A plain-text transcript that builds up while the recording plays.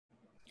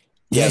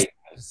Yeah.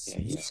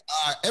 Yes.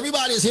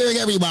 Everybody's hearing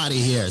everybody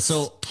here.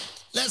 So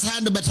let's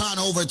hand the baton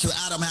over to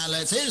Adam Handler.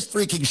 It's his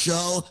freaking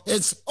show.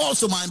 It's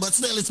also mine, but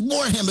still, it's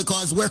more him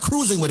because we're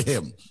cruising with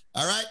him.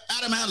 All right?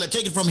 Adam Handler,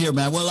 take it from here,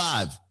 man. We're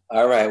live.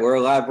 All right. We're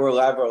live.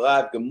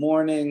 Good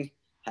morning.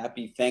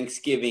 Happy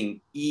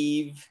Thanksgiving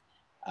Eve.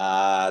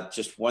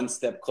 Just one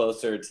step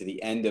closer to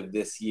the end of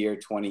this year,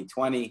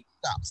 2020.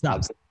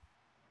 Stop.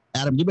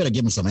 Adam, you better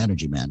give me some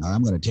energy, man, or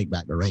I'm going to take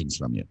back the reins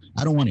from you.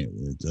 I don't want you.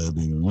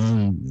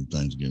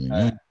 Thanksgiving.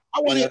 I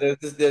want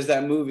there's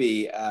that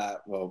movie.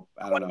 Well,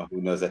 I don't know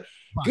who knows it.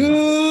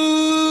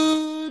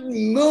 Good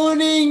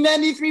morning,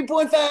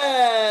 93.5.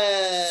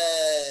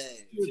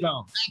 Here you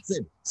go. That's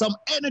it. Some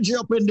energy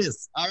up in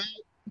this. All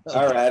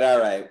right.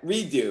 All right.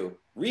 Redo,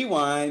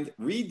 rewind,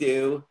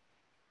 redo.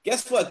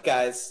 Guess what,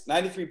 guys?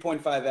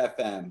 93.5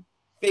 FM,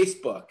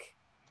 Facebook.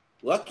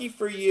 Lucky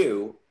for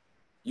you,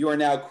 you are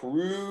now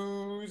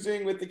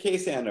cruising with the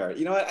case handler.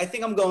 You know what? I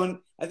think I'm going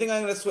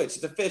to switch.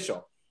 It's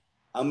official.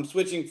 I'm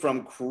switching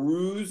from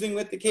cruising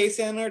with the case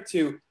handler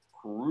to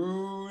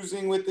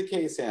cruising with the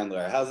case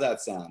handler. How's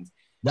that sound?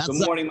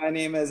 Good morning. My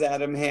name is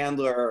Adam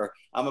Handler.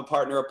 I'm a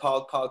partner of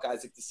Pollack,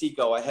 Isaac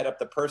DeSico. I head up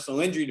the personal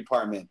injury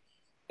department.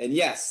 And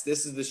yes,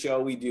 this is the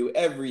show we do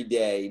every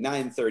day,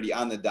 9:30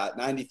 on the dot,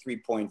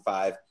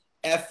 93.5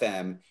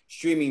 FM,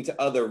 streaming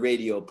to other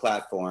radio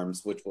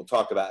platforms, which we'll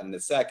talk about in a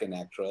second,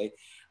 actually.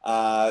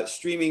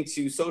 Streaming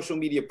to social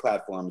media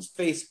platforms,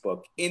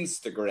 Facebook,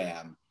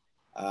 Instagram.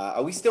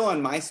 Are we still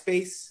on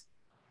MySpace?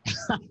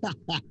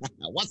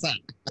 What's that?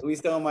 Are we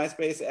still on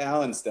MySpace?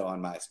 Alan's still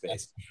on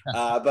MySpace.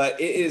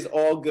 But it is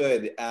all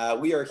good.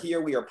 We are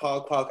here. We are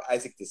Pollack,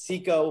 Isaac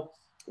DeSico.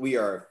 We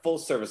are a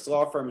full-service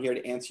law firm here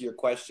to answer your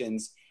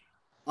questions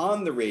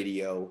on the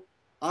radio,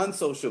 on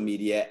social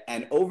media,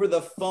 and over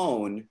the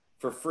phone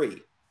for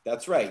free.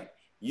 That's right.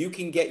 You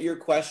can get your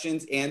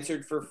questions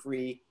answered for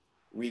free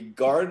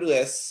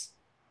regardless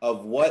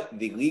of what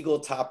the legal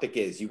topic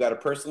is. You got a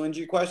personal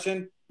injury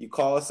question? You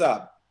call us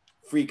up.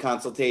 Free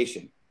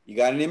consultation. You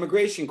got an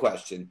immigration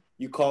question?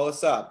 You call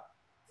us up.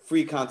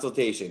 Free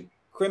consultation.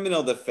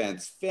 Criminal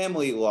defense,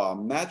 family law,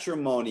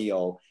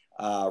 matrimonial,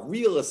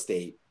 real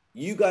estate.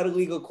 You got a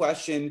legal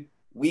question.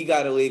 We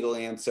got a legal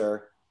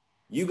answer.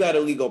 You got a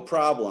legal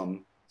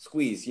problem.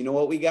 Squeeze. You know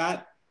what we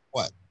got?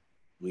 What?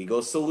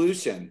 Legal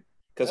solution.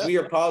 Because we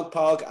are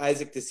Pollack,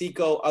 Isaac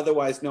DeSico,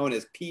 otherwise known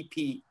as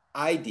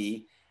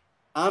PPID.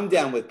 I'm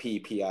down with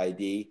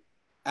PPID.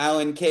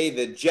 Alan K.,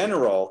 the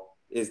general,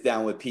 is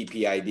down with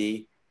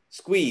PPID.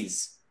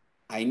 Squeeze.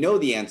 I know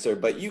the answer,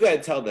 but you got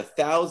to tell the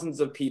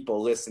thousands of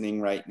people listening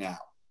right now.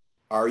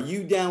 Are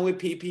you down with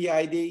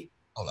PPID?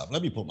 Hold up.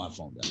 Let me put my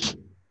phone down.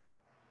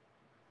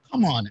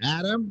 Come on,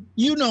 Adam.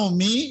 You know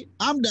me.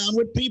 I'm down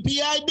with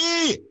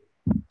PPID.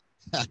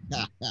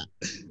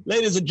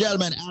 Ladies and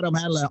gentlemen, Adam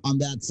Handler on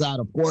that side,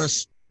 of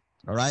course.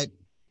 All right.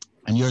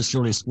 And yours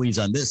truly, Squeeze,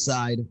 on this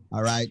side.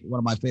 All right. One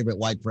of my favorite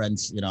white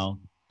friends, you know.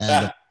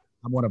 And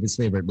I'm one of his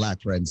favorite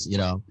black friends, you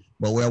know.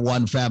 But we're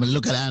one family.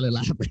 Look at Alan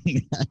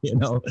laughing. you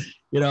know.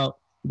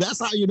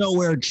 That's how you know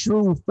we're a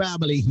true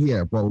family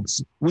here,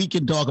 folks. We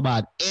can talk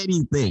about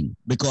anything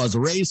because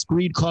race,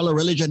 creed, color,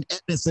 religion,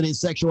 ethnicity,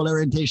 sexual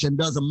orientation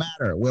doesn't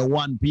matter. We're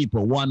one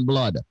people, one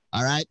blood.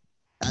 All right.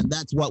 And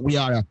that's what we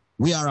are.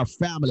 We are a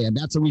family. And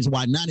that's the reason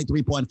why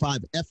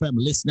 93.5 FM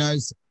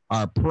listeners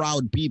are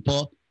proud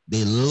people.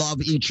 They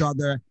love each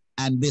other.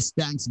 And this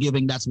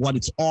Thanksgiving, that's what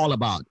it's all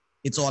about.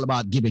 It's all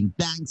about giving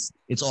thanks.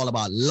 It's all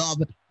about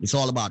love. It's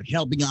all about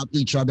helping out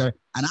each other.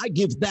 And I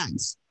give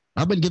thanks.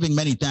 I've been giving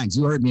many thanks.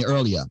 You heard me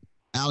earlier.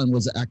 Alan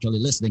was actually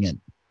listening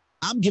in.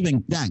 I'm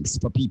giving thanks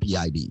for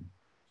PPID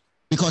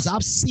because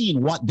I've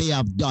seen what they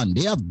have done.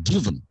 They have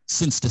given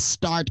since the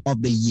start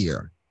of the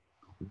year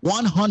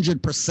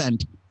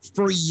 100%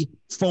 free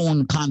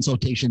phone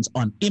consultations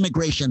on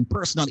immigration,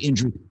 personal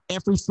injury,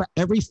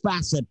 every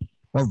facet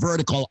or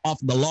vertical of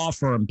the law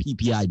firm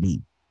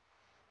PPID.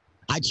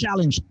 I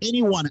challenge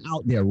anyone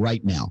out there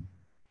right now.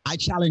 I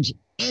challenge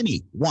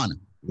anyone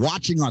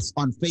watching us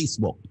on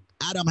Facebook,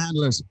 Adam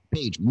Handler's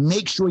page.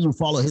 Make sure you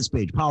follow his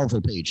page,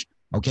 powerful page.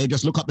 Okay,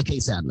 just look up the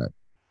case handler.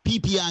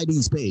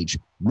 PPID's page.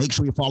 Make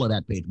sure you follow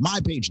that page. My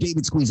page,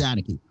 David Squeeze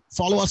Annakie.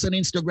 Follow us on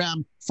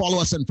Instagram. Follow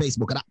us on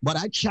Facebook. But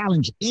I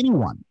challenge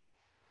anyone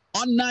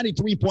on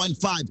 93.5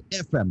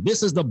 FM.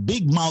 This is the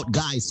big mouth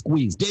guy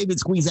Squeeze, David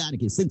Squeeze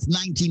Annakie, since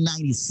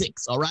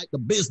 1996. All right, the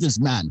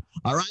businessman.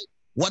 All right.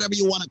 Whatever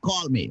you want to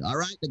call me, all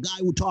right? The guy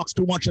who talks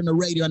too much on the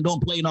radio and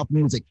don't play enough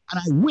music. And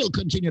I will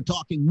continue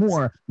talking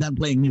more than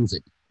playing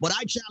music. But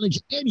I challenge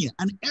any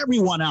and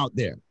everyone out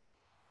there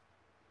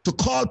to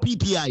call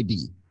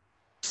PPID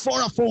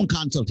for a phone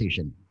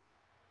consultation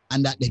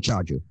and that they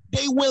charge you.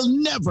 They will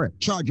never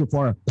charge you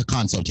for the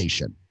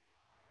consultation.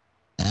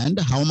 And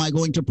how am I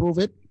going to prove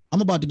it?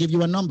 I'm about to give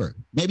you a number.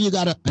 Maybe you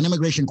got an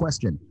immigration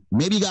question.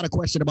 Maybe you got a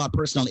question about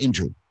personal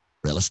injury,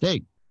 real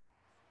estate,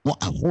 well,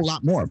 a whole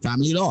lot more,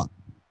 family law.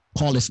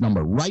 Call this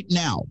number right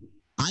now.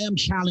 I am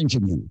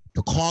challenging you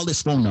to call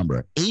this phone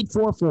number,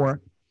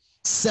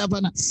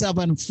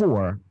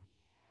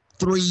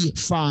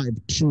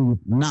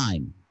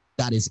 844-774-3529.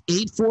 That is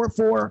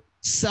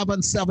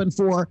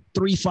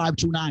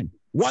 844-774-3529.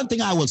 One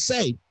thing I will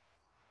say,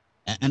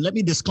 and let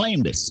me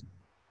disclaim this.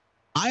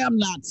 I am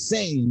not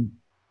saying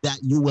that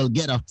you will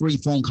get a free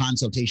phone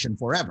consultation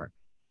forever.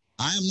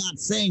 I am not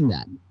saying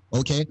that,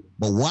 okay?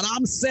 But what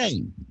I'm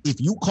saying,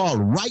 if you call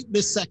right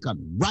this second,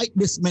 right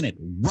this minute,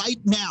 right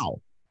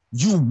now,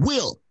 you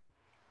will,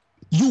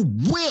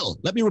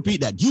 let me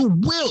repeat that, you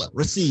will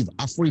receive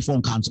a free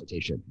phone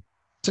consultation.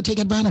 So take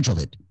advantage of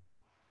it.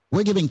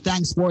 We're giving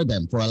thanks for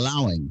them for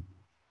allowing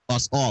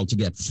us all to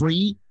get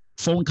free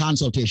phone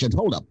consultations.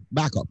 Hold up,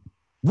 back up.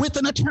 With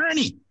an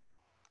attorney.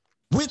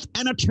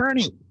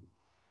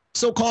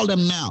 So call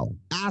them now.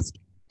 Ask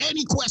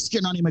any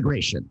question on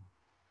immigration.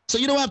 So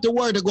you don't have to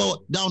worry to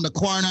go down the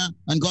corner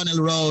on Gunnell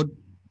Road,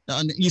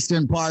 on the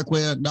Eastern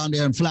Parkway, down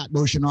there in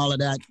Flatbush and all of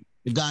that.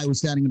 The guy who's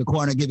standing in the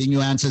corner giving you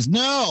answers.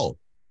 No,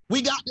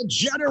 we got the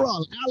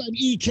General, Alan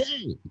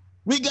E.K.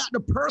 We got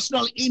the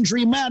personal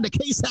injury man, the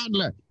case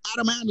handler,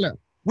 Adam Handler.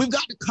 We've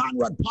got the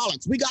Conrad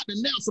Pollacks. We got the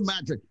Nelson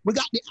Madrid. We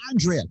got the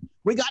Andrea.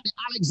 We got the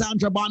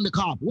Alexandra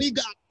Bondikov. We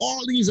got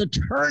all these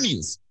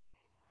attorneys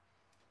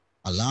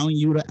allowing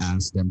you to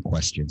ask them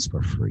questions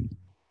for free.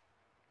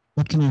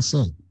 What can I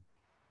say?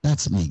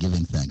 That's me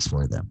giving thanks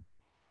for them.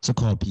 So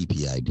call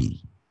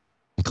PPID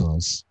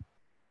because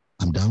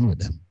I'm done with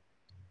them.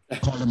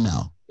 Call them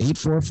now.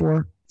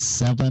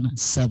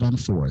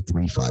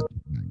 844-774-3529.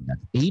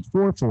 That's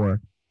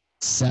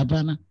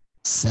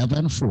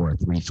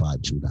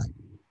 844-774-3529.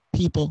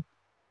 People,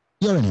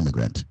 you're an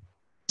immigrant.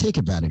 Take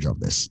advantage of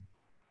this.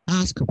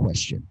 Ask a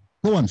question.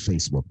 Go on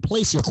Facebook.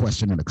 Place your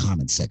question in the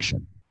comment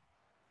section.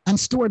 And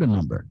store the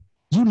number.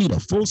 You need a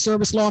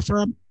full-service law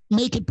firm?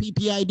 Make it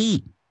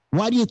PPID.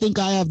 Why do you think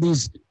I have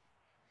these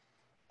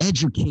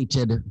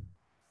educated,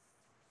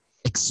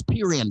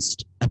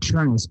 experienced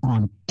attorneys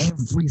on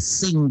every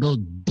single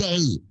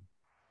day?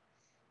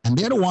 And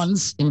they're the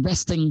ones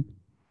investing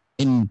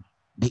in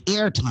the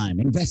airtime,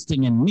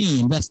 investing in me,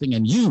 investing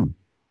in you.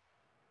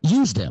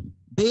 Use them.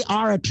 They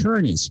are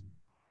attorneys.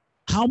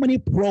 How many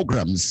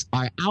programs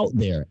are out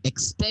there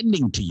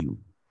extending to you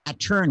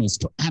attorneys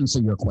to answer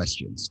your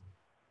questions?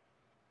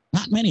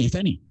 Not many, if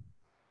any.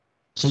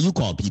 So you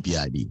call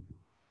PPID.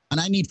 And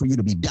I need for you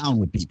to be down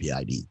with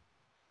PPID.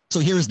 So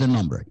here's the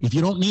number. If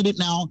you don't need it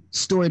now,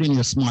 store it in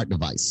your smart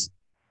device.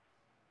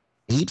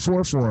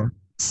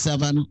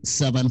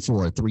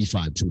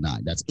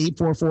 844-774-3529. That's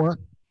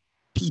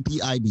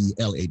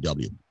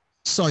 844-PPID-LAW.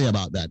 Sorry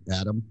about that,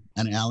 Adam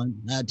and Alan.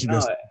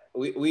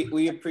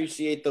 We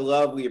appreciate the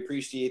love. We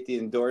appreciate the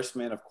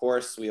endorsement. Of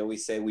course, we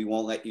always say we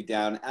won't let you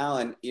down.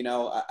 Alan,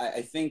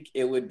 I think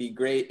it would be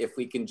great if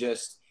we can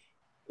just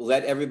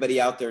let everybody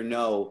out there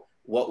know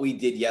what we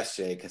did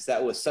yesterday, because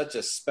that was such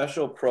a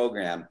special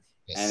program.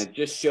 Yes. And it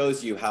just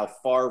shows you how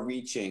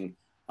far-reaching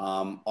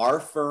our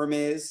firm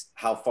is,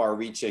 how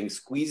far-reaching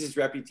Squeeze's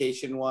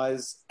reputation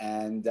was,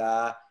 and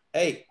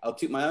hey, I'll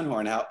toot my own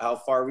horn, how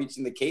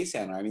far-reaching the case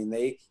handler. I mean,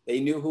 they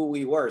knew who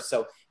we were.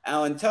 So,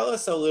 Alan, tell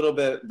us a little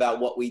bit about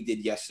what we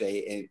did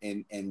yesterday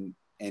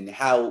and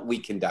how we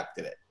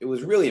conducted it. It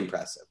was really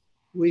impressive.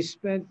 We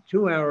spent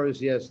 2 hours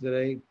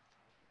yesterday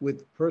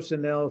with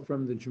personnel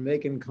from the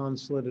Jamaican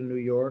consulate in New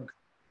York,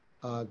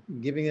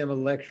 giving them a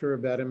lecture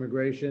about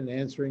immigration,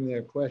 answering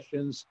their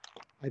questions.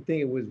 I think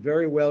it was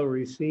very well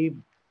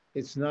received.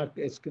 It's not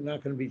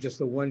going to be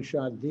just a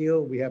one-shot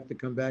deal. We have to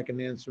come back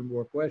and answer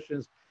more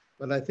questions.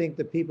 But I think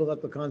the people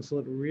at the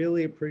consulate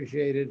really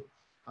appreciated.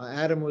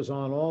 Adam was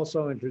on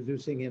also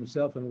introducing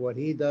himself and what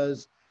he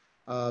does.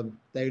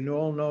 They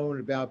all know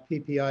about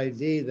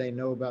PPID. They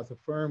know about the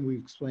firm. We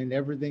explained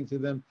everything to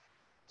them.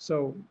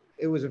 So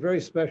it was a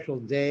very special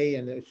day,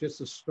 and it's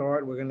just a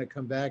start. We're going to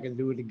come back and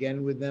do it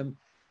again with them.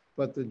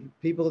 But the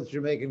people at the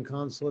Jamaican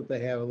consulate, they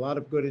have a lot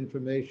of good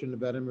information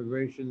about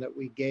immigration that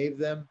we gave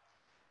them.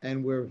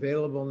 And we're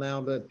available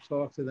now to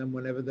talk to them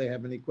whenever they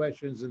have any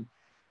questions. And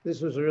this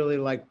was really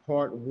like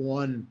part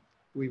one.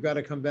 We've got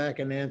to come back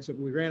and answer.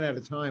 We ran out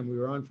of time. We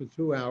were on for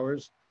 2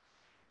 hours.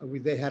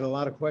 They had a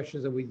lot of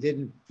questions that we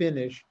didn't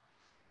finish.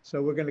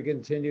 So we're going to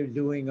continue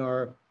doing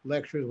our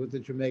lectures with the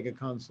Jamaica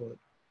consulate.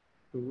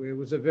 It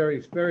was a very,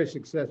 very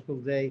successful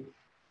day.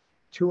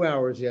 2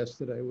 hours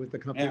yesterday with the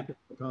company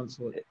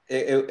consulate.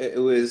 It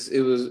was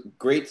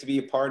great to be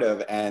a part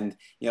of, and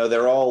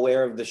they're all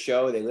aware of the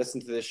show. They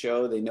listen to the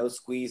show. They know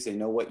Squeeze. They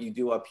know what you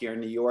do up here in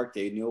New York.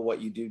 They know what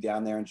you do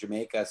down there in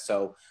Jamaica.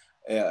 So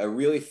I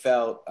really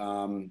felt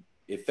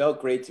it felt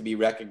great to be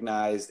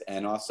recognized,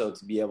 and also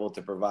to be able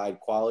to provide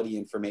quality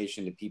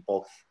information to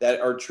people that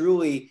are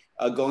truly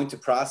going to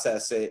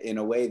process it in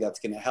a way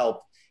that's going to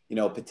help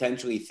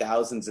potentially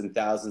thousands and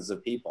thousands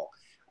of people.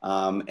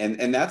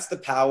 And that's the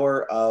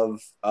power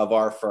of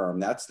our firm.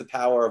 That's the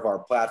power of our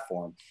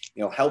platform,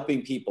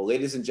 helping people.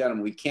 Ladies and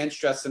gentlemen, we can't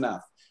stress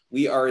enough.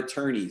 We are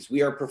attorneys,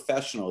 we are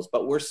professionals,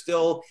 but we're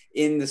still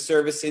in the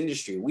service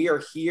industry. We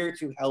are here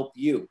to help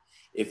you.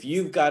 If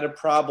you've got a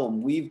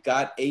problem, we've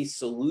got a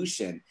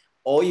solution.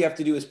 All you have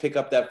to do is pick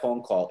up that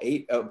phone call,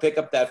 pick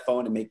up that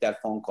phone and make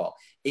that phone call.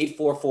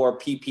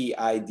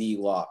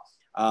 844-PPID-LAW.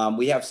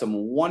 We have some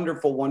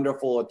wonderful,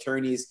 wonderful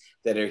attorneys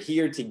that are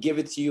here to give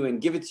it to you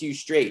and give it to you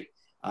straight.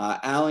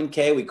 Alan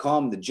Kay, we call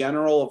him the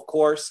General, of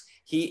course.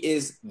 He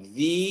is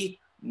the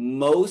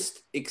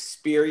most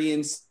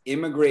experienced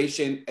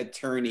immigration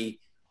attorney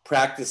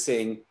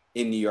practicing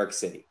in New York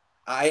City.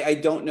 I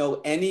don't know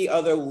any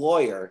other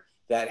lawyer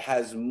that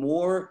has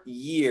more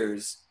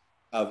years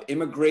of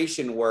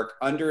immigration work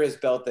under his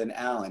belt than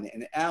Alan.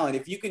 And Alan,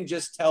 if you can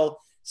just tell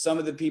all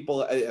the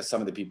people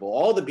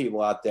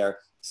out there,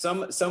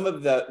 some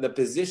of the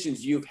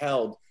positions you've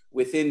held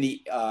within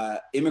the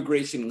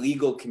immigration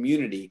legal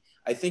community,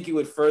 I think it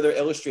would further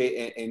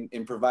illustrate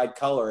and provide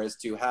color as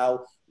to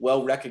how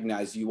well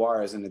recognized you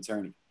are as an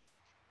attorney.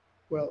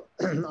 Well,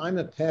 I'm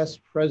a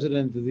past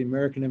president of the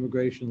American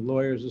Immigration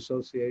Lawyers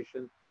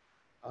Association.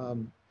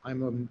 I'm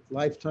a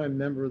lifetime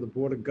member of the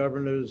Board of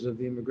Governors of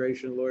the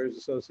Immigration Lawyers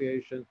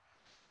Association.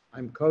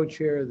 I'm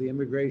co-chair of the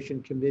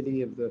Immigration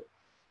Committee of the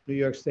New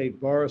York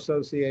State Bar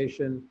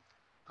Association.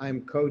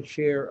 I'm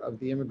co-chair of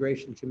the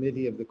Immigration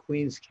Committee of the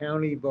Queens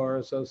County Bar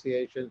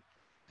Association.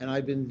 And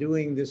I've been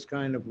doing this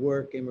kind of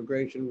work,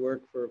 immigration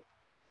work, for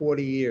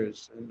 40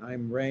 years. And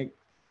I'm ranked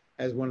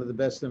as one of the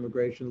best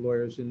immigration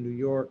lawyers in New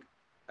York,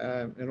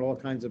 and all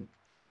kinds of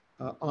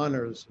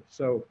honors.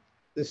 So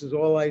this is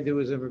all I do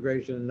is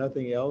immigration and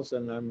nothing else.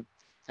 And I'm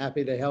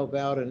happy to help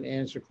out and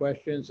answer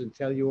questions and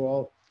tell you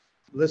all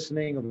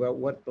listening about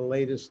what the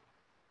latest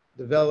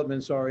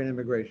developments are in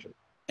immigration.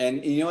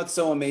 And you know what's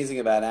so amazing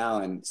about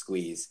Alan,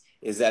 Squeeze,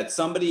 is that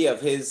somebody of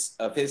his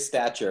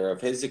stature,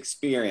 of his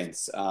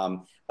experience,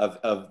 of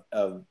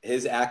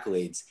his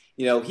accolades,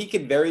 you know, he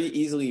could very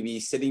easily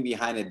be sitting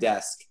behind a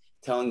desk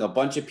telling a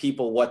bunch of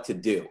people what to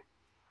do.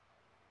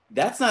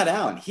 That's not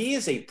Alan. He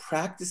is a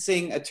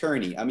practicing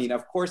attorney. I mean,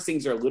 of course,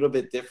 things are a little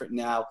bit different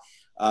now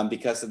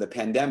because of the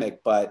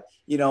pandemic. But,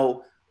 you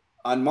know,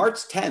 on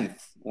March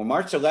 10th or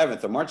March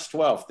 11th or March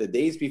 12th, the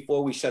days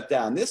before we shut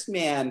down, this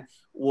man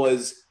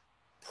was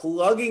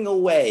plugging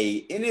away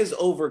in his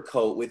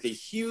overcoat with a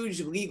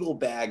huge legal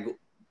bag,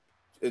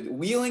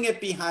 wheeling it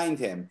behind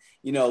him,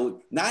 you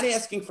know, not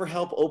asking for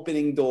help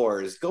opening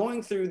doors,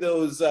 going through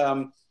those,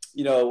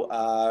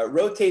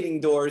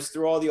 rotating doors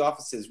through all the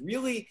offices,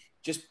 really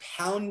just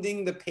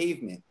pounding the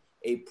pavement.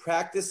 A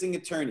practicing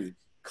attorney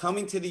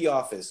coming to the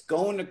office,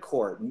 going to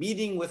court,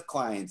 meeting with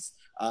clients,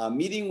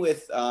 meeting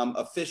with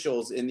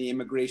officials in the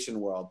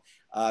immigration world.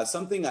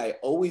 Something I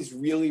always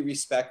really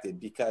respected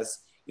because,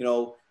 you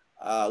know,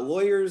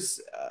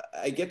 lawyers,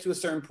 I get to a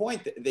certain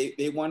point,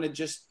 they want to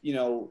just, you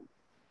know,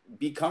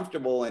 be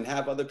comfortable and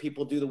have other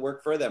people do the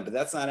work for them. But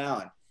that's not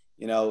Alan.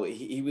 You know,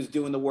 he was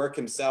doing the work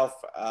himself,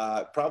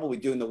 probably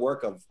doing the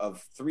work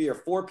of 3 or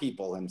 4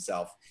 people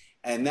himself.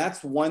 And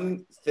that's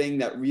one thing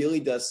that really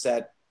does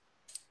set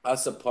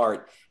us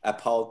apart at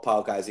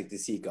Pollack Isaac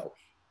DeSico.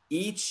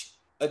 Each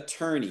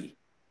attorney,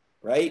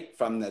 right,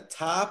 from the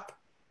top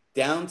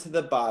down to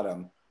the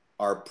bottom,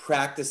 are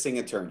practicing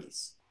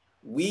attorneys.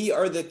 We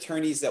are the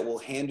attorneys that will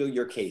handle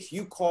your case.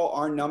 You call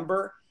our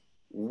number,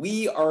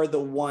 we are the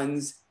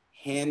ones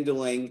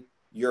handling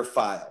your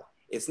file.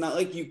 It's not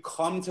like you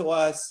come to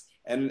us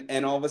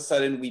and all of a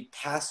sudden we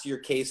pass your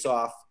case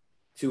off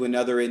to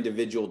another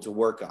individual to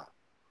work on.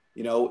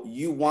 You know,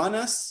 you want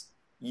us,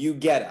 you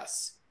get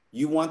us.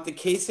 You want the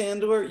case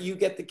handler, you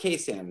get the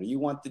case handler. You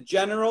want the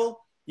general,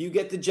 you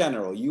get the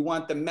general. You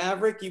want the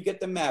maverick, you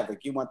get the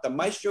maverick. You want the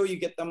maestro, you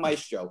get the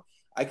maestro.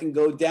 I can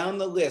go down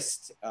the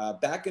list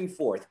back and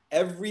forth.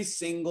 Every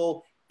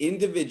single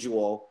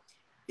individual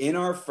in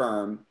our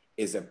firm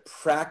is a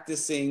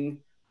practicing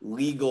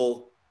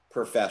legal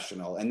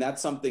professional. And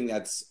that's something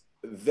that's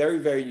very,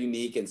 very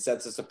unique and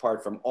sets us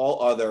apart from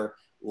all other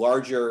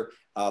larger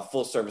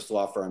full service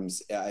law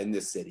firms in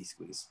this city,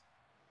 Squeeze.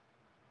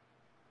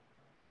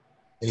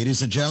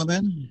 Ladies and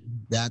gentlemen,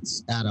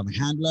 that's Adam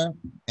Handler.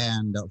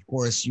 And of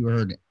course, you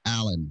heard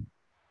Alan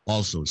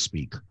also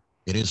speak.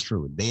 It is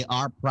true. They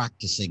are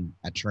practicing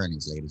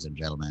attorneys, ladies and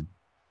gentlemen.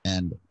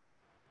 And,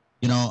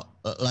 you know,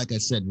 like I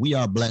said, we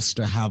are blessed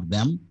to have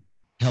them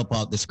help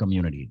out this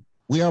community.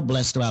 We are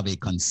blessed to have a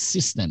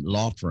consistent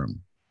law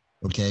firm,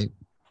 okay,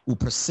 who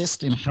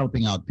persist in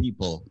helping out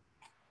people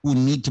who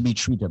need to be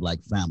treated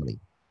like family.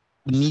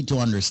 We need to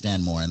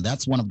understand more. And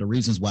that's one of the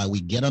reasons why we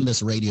get on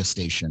this radio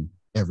station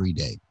every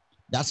day.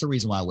 That's the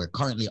reason why we're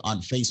currently on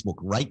Facebook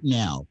right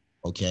now,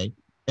 okay,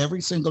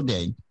 every single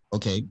day,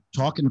 okay,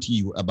 talking to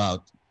you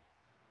about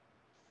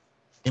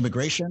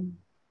immigration,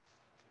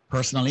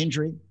 personal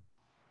injury,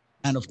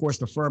 and of course,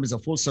 the firm is a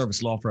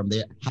full-service law firm.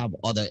 They have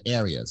other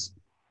areas.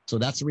 So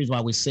that's the reason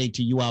why we say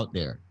to you out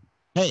there,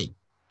 hey,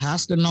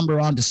 pass the number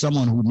on to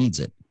someone who needs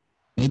it.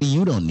 Maybe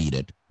you don't need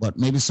it, but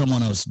maybe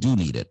someone else do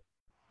need it.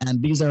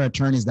 And these are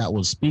attorneys that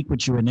will speak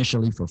with you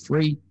initially for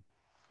free,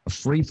 a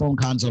free phone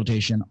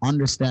consultation,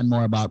 understand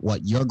more about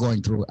what you're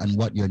going through and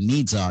what your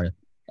needs are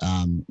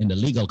in the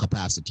legal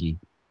capacity.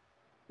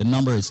 The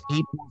number is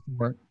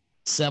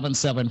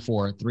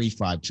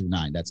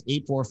 844-774-3529. That's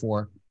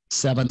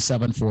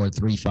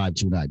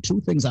 844-774-3529.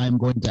 2 things I am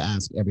going to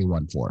ask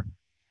everyone for.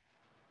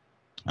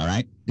 All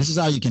right. This is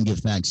how you can give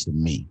thanks to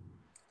me.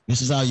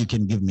 This is how you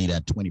can give me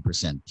that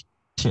 20%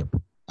 tip.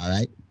 All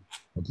right.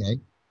 Okay.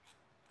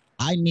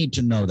 I need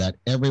to know that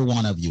every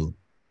one of you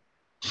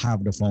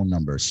have the phone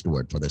number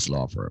stored for this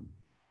law firm.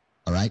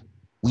 All right.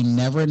 We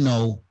never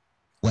know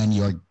when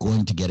you're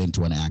going to get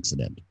into an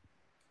accident.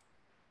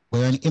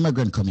 We're an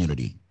immigrant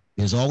community.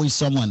 There's always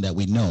someone that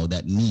we know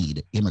that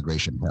need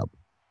immigration help.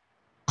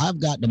 I've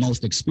got the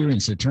most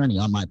experienced attorney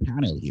on my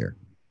panel here.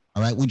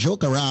 All right. We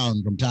joke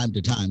around from time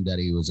to time that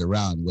he was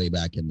around way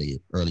back in the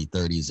early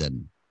 30s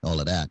and all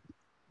of that,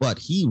 but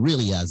he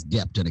really has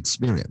depth and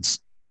experience.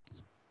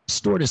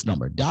 Store this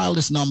number, dial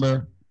this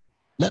number,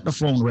 let the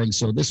phone ring.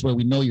 So this way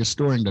we know you're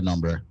storing the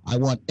number. I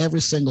want every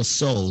single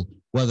soul,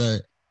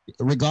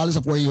 regardless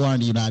of where you are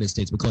in the United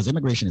States, because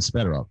immigration is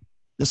federal.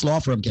 This law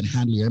firm can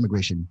handle your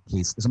immigration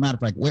case. As a matter of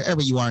fact,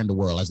 wherever you are in the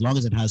world, as long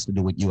as it has to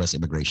do with U.S.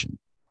 immigration.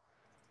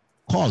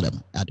 Call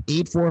them at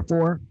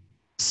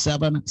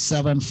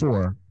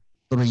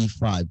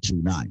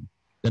 844-774-3529.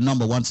 The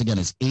number, once again,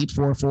 is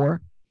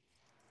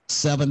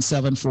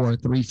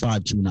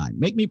 844-774-3529.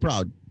 Make me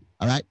proud.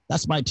 All right.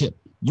 That's my tip.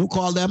 You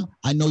call them.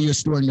 I know you're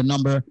storing the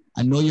number.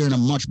 I know you're in a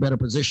much better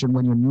position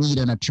when you need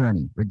an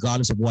attorney,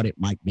 regardless of what it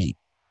might be.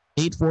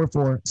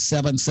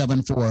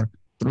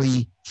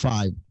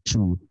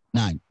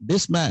 844-774-3529.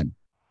 This man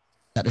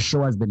that the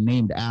show has been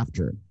named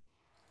after,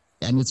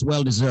 and it's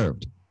well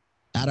deserved.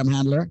 Adam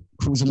Handler,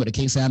 Cruising with a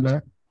Case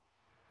Handler.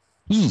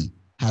 He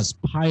has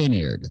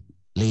pioneered,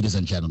 ladies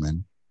and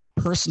gentlemen,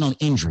 personal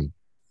injury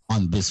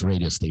on this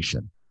radio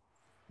station.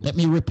 Let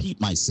me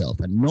repeat myself,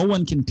 and no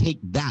one can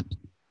take that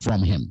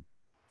from him.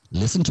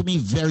 Listen to me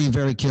very,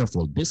 very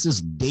careful. This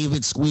is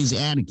David Squeeze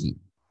Annakie.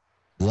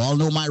 You all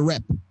know my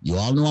rep. You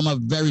all know I'm a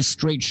very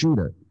straight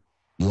shooter.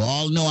 You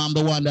all know I'm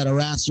the one that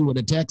harassed you with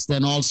the text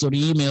and also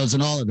the emails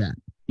and all of that.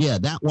 Yeah,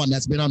 that one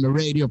that's been on the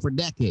radio for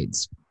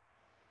decades.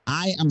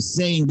 I am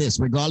saying this,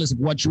 regardless of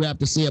what you have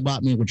to say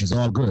about me, which is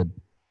all good.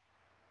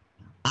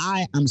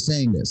 I am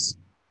saying this.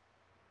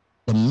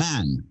 The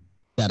man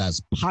that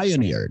has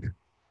pioneered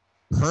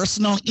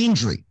personal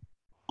injury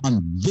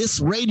on this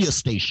radio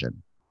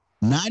station,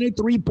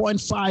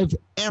 93.5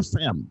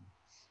 FM,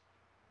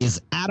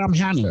 is Adam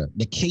Handler,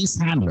 the case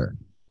handler,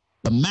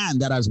 the man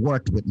that has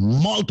worked with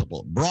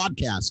multiple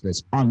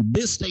broadcasters on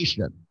this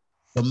station,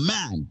 the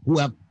man who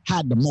have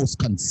had the most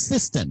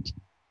consistent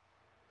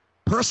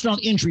personal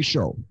injury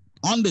show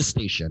on this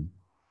station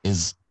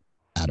is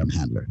Adam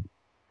Handler.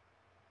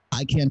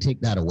 I can't take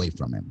that away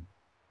from him.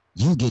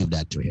 You gave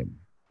that to him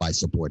by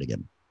supporting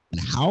him. And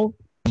how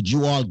did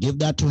you all give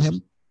that to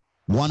him?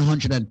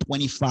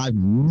 $125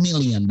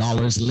 million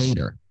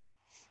later.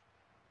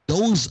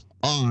 Those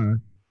are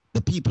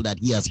the people that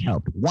he has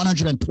helped.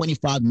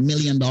 $125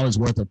 million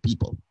worth of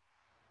people.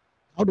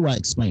 How do I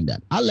explain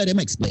that? I'll let him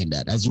explain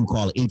that, as you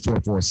call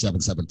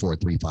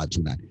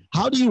 844-774-3529.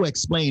 How do you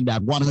explain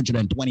that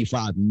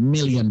 $125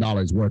 million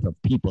worth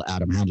of people,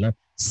 Adam Handler,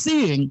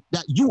 seeing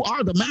that you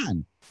are the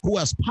man who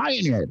has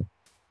pioneered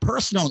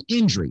personal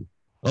injury,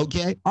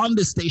 okay, on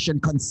the station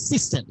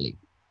consistently,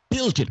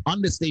 built it on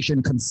the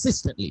station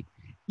consistently?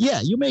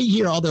 Yeah, you may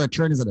hear other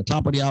attorneys at the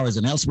top of the hours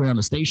and elsewhere on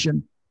the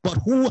station, but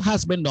who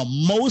has been the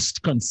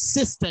most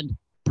consistent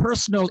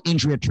personal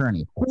injury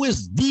attorney? Who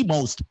is the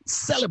most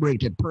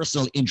celebrated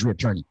personal injury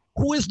attorney?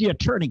 Who is the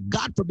attorney?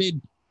 God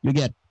forbid you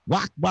get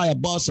whacked by a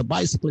bus, a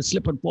bicycle,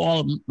 slip and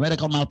fall,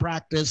 medical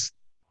malpractice,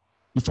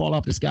 you fall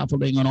off the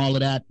scaffolding and all of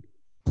that.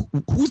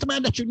 Who's the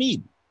man that you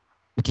need?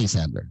 The case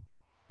handler.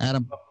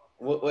 Adam?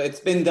 Well,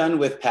 it's been done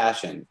with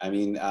passion. I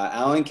mean,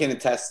 Alan can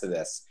attest to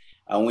this.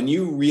 When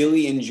you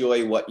really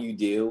enjoy what you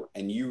do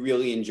and you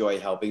really enjoy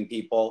helping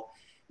people,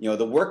 you know,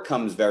 the work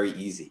comes very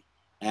easy.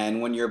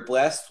 And when you're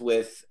blessed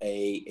with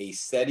a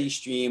steady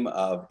stream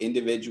of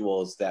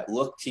individuals that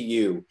look to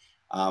you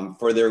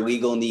for their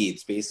legal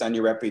needs based on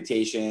your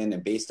reputation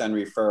and based on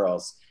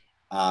referrals,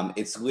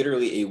 it's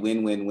literally a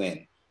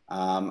win-win-win.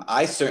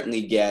 I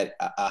certainly get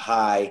a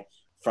high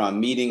from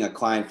meeting a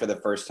client for the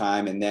first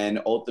time and then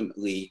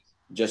ultimately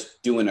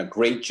just doing a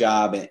great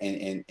job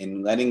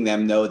and letting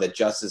them know that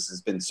justice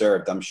has been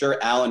served. I'm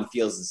sure Alan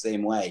feels the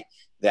same way,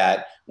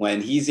 that when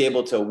he's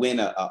able to win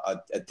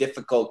a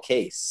difficult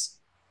case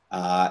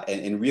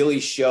and really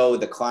show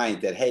the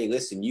client that, hey,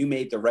 listen, you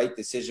made the right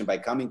decision by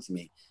coming to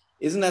me.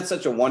 Isn't that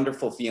such a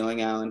wonderful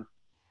feeling, Alan?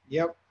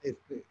 Yep.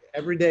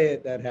 Every day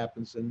that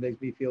happens and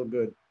makes me feel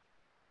good.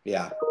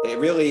 Yeah, it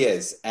really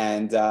is.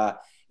 And,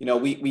 you know,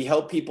 we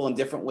help people in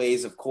different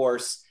ways, of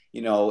course.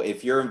 You know,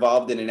 if you're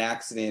involved in an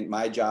accident,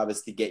 my job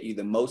is to get you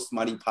the most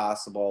money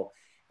possible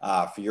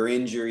for your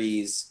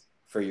injuries,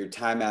 for your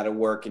time out of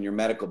work and your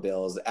medical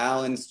bills.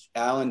 Alan's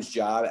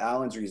job,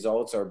 Alan's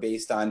results are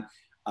based on,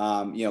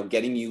 you know,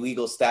 getting you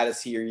legal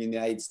status here in the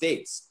United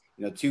States.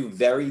 You know, two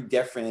very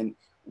different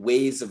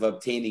ways of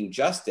obtaining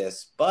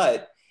justice,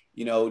 but,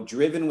 you know,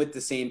 driven with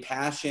the same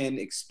passion,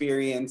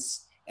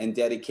 experience, and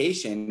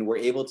dedication, we're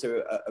able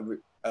to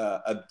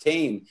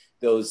obtain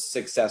those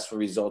successful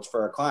results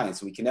for our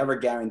clients. We can never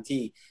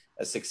guarantee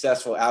a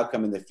successful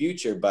outcome in the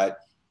future, but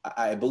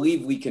I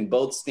believe we can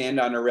both stand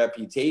on a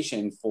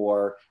reputation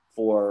for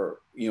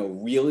you know,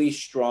 really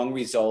strong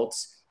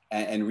results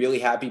and really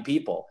happy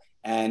people.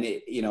 And,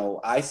 you know,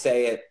 I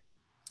say it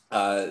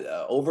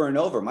over and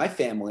over. My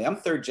family, I'm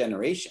third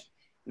generation.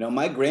 You know,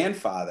 my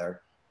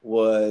grandfather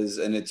was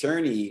an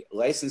attorney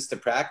licensed to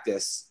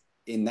practice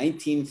in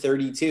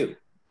 1932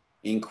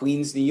 in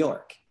Queens, New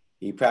York.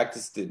 He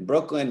practiced in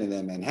Brooklyn and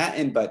then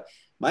Manhattan, but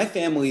my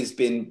family's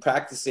been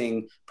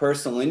practicing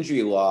personal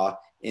injury law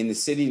in the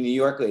city of New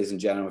York, ladies and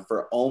gentlemen,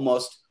 for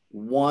almost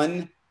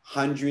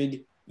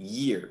 100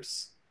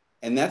 years.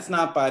 And that's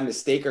not by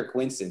mistake or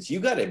coincidence. You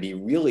got to be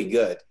really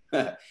good.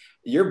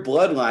 Your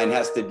bloodline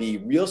has to be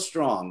real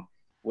strong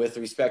with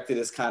respect to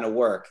this kind of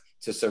work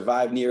to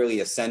survive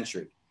nearly a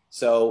century.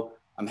 So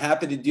I'm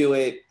happy to do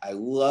it. I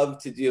love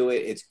to do it.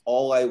 It's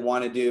all I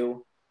want to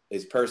do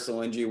is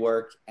personal injury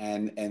work.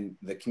 And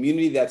the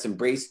community that's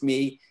embraced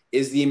me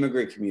is the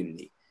immigrant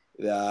community.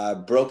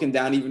 Broken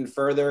down even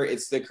further,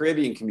 it's the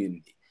Caribbean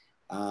community.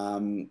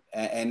 And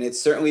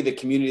it's certainly the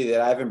community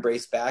that I've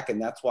embraced back.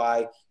 And that's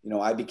why, you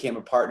know, I became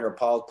a partner of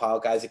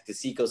Pollack, Isaac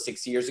DeSico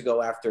 6 years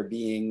ago after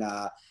being,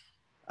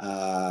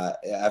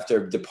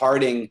 after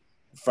departing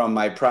from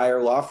my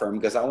prior law firm,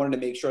 because I wanted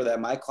to make sure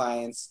that my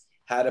clients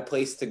had a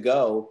place to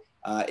go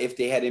if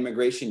they had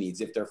immigration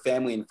needs, if their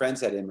family and friends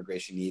had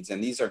immigration needs.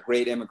 And these are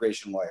great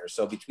immigration lawyers.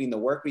 So between the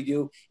work we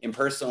do in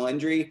personal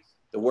injury,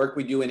 the work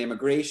we do in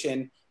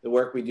immigration, the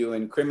work we do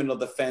in criminal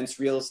defense,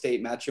 real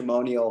estate,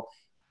 matrimonial,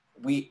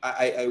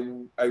 I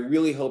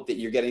really hope that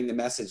you're getting the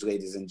message,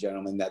 ladies and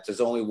gentlemen, that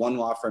there's only one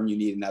law firm you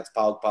need, and that's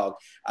Pollack,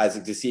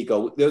 Isaac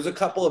DeSico. There's a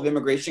couple of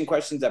immigration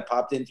questions that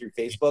popped in through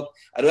Facebook.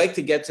 I'd like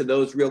to get to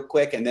those real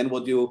quick, and then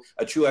we'll do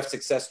a True F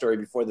success story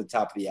before the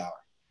top of the hour.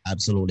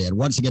 Absolutely. And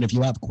once again, if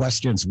you have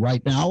questions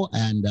right now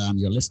and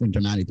you're listening to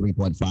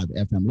 93.5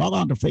 FM, log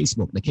on to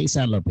Facebook, the Case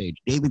Handler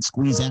page, David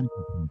Squeeze and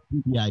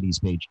PPID's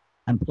page,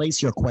 and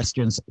place your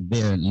questions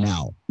there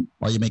now.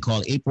 Or you may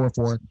call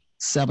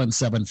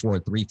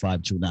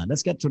 844-774-3529.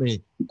 Let's get to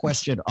the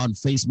question on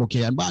Facebook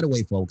here. And by the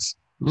way, folks,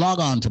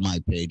 log on to my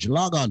page,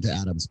 log on to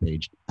Adam's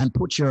page, and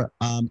put your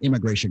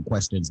immigration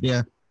questions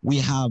there. We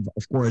have,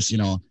 of course, you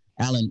know,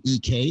 Alan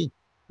E.K.,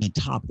 the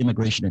top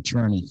immigration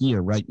attorney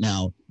here right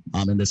now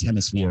in this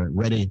hemisphere,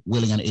 ready,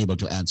 willing, and able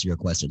to answer your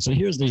question. So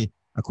here's a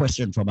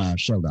question from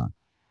Sheldon.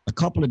 A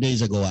couple of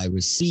days ago, I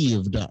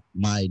received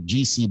my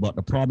GC, but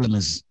the problem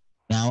is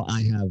now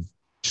I have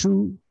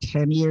two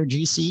 10-year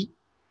GC.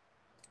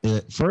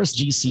 The first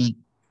GC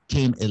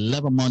came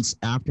 11 months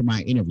after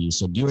my interview.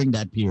 So during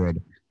that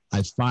period,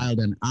 I filed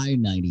an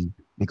I-90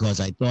 because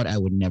I thought I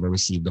would never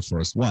receive the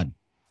first one.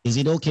 Is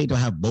it okay to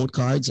have both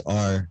cards,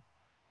 or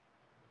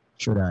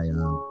should I?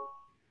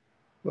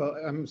 Well,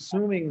 I'm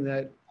assuming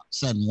that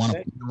Send one of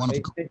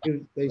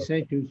they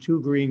sent you two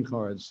green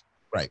cards.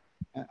 Right.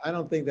 I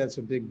don't think that's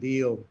a big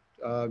deal.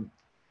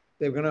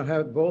 They're going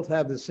to both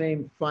have the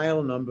same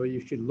file number. You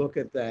should look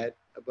at that.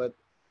 But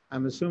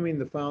I'm assuming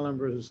the file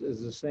number is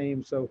the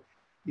same. So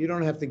you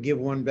don't have to give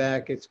one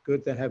back. It's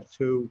good to have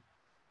two.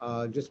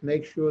 Just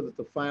make sure that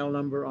the file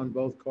number on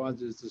both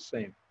cards is the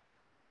same.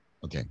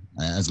 Okay.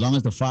 As long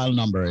as the file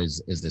number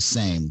is the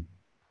same,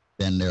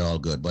 then they're all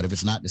good. But if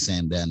it's not the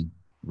same, then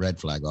red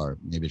flag, or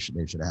maybe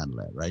they should handle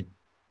that, right?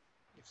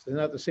 If they're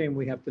not the same,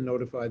 we have to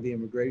notify the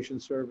immigration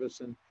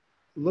service and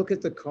look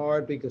at the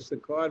card, because the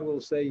card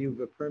will say you've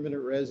a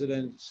permanent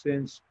resident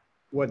since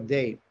what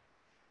date.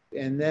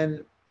 And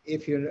then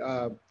if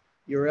you're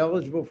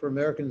eligible for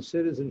American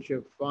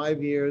citizenship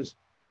 5 years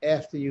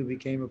after you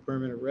became a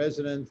permanent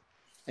resident,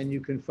 and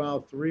you can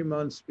file 3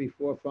 months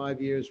before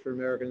 5 years for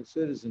American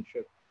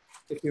citizenship.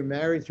 If you're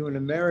married to an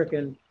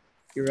American,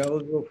 you're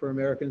eligible for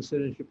American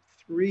citizenship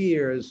 3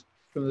 years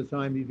from the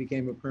time you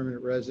became a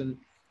permanent resident.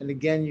 And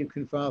again, you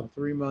can file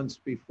 3 months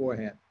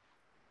beforehand.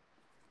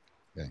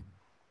 Okay.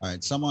 All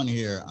right. Someone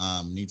here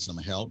needs some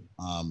help.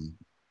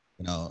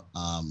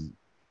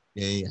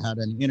 They had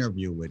an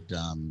interview with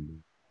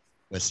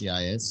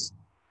CIS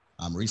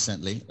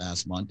recently,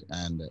 last month,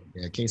 and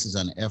their case is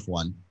on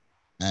F1.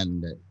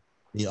 And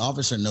the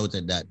officer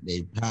noted that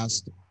they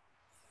passed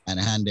and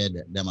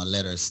handed them a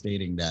letter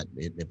stating that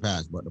they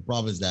passed. But the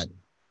problem is that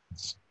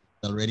it's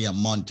already a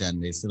month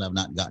and they still have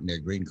not gotten their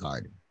green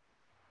card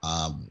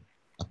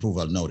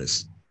approval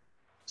notice.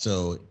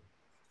 So,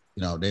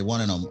 you know, they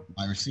want to know,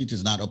 my receipt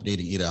is not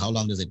updating either. How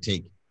long does it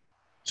take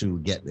to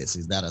get this?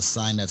 Is that a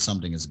sign that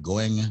something is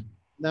going?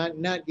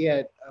 Not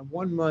yet.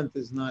 1 month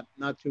is not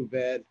too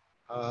bad.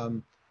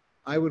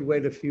 I would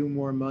wait a few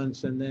more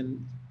months, and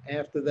then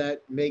after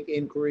that, make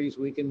inquiries.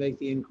 We can make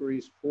the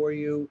inquiries for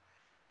you.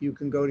 You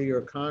can go to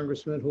your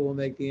congressman who will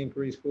make the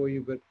inquiries for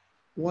you. But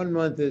 1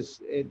 month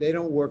they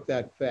don't work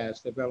that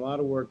fast. They've got a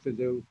lot of work to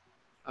do.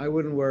 I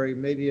wouldn't worry.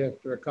 Maybe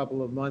after a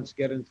couple of months,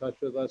 get in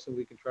touch with us and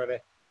we can try to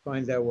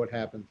find out what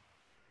happened.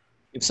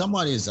 If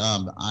somebody's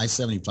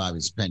I-75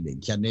 is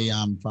pending, can they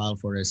file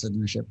for their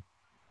citizenship?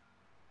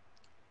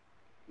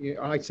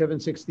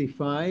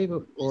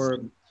 I-765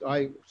 or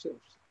I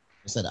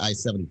said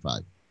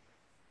I-75.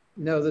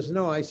 No, there's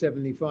no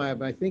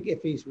I-75. I think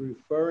if he's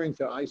referring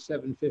to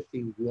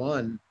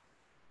I-751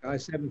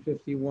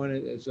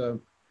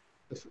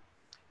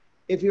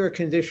 is if you're a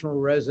conditional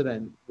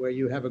resident where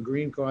you have a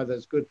green card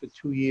that's good for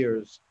 2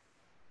 years,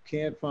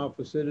 can't file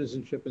for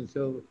citizenship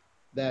until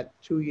that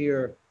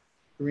 2-year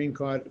green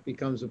card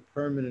becomes a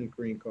permanent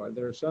green card.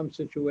 There are some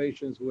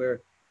situations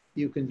where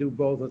you can do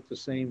both at the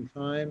same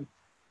time.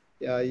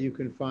 You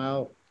can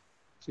file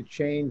to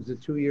change the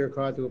 2-year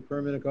card to a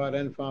permanent card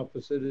and file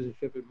for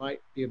citizenship. It might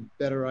be a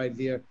better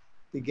idea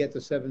to get the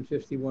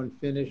 751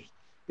 finished,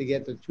 to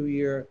get the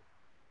 2-year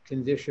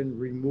condition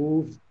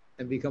removed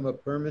and become a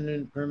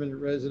permanent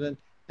resident,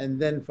 and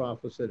then file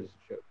for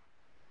citizenship.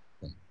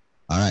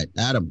 All right,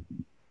 Adam,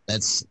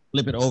 let's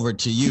flip it over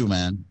to you,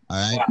 man. All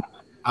right. Yeah.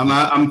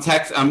 I'm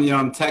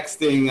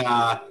texting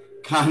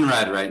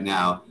Conrad right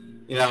now.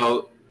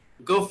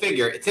 Go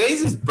figure.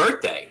 Today's his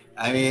birthday.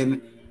 I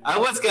mean, I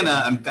was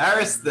gonna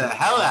embarrass the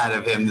hell out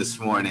of him this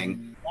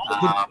morning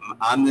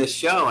on this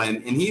show,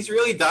 and he's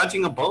really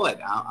dodging a bullet.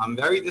 I'm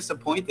very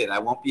disappointed. I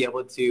won't be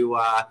able to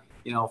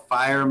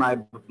fire my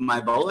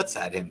bullets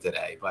at him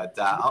today, but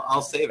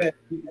I'll save it.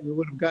 We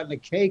would have gotten a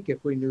cake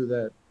if we knew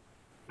that.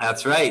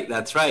 That's right.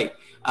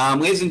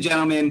 Ladies and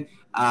gentlemen,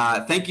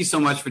 thank you so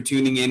much for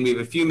tuning in. We have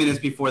a few minutes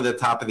before the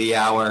top of the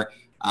hour,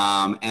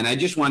 and I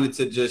just wanted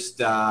to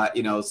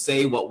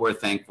say what we're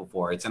thankful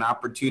for. It's an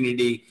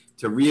opportunity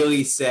to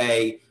really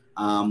say,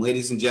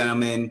 ladies and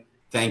gentlemen,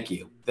 thank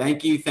you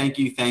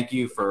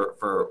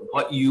for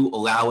what you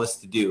allow us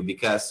to do,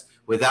 because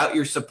without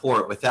your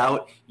support,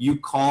 without you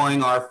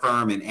calling our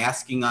firm and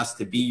asking us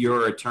to be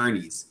your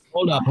attorneys.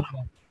 Hold up.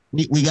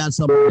 We got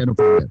something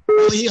for you.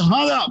 Oh, he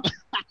hung up.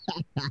 What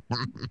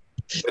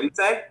did he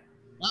say?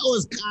 That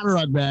was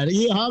Conrad, man.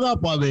 He hung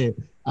up on me.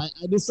 I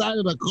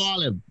decided to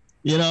call him,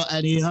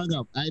 and he hung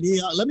up.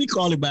 Let me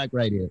call him back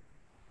right here.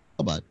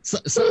 Come on.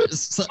 Sorry,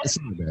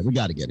 man. We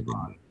got to get him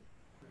in.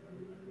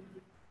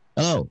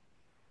 Hello.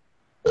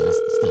 This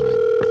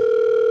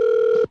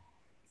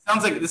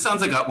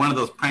sounds like one of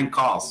those prank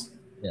calls.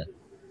 Yeah.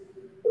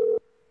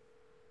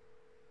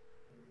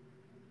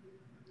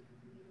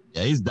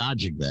 Yeah, he's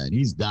dodging, man.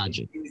 He's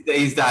dodging.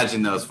 He's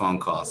dodging those phone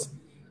calls.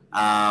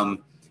 But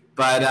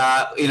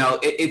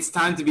it's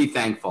time to be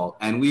thankful,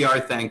 and we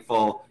are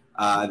thankful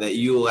that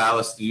you allow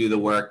us to do the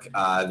work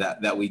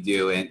that we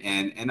do.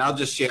 And I'll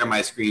just share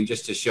my screen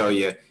just to show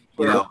you.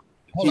 Hold on,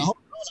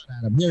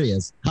 Adam. Here he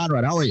is.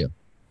 Conrad, how are you?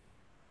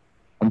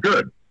 I'm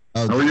good.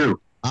 Okay. How are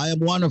you? I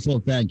am wonderful,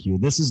 thank you.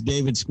 This is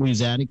David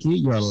Squeeze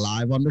Annakie. You're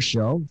live on the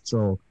show.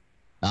 So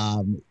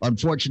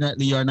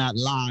unfortunately, you're not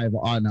live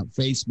on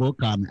Facebook.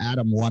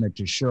 Adam wanted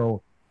to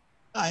show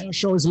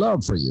his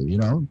love for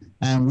you,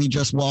 and we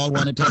just all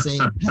wanted to say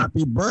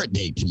happy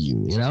birthday to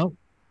you,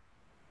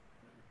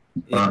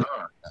 Yeah.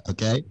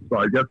 Okay. So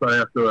I guess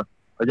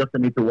I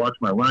need to watch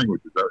my language.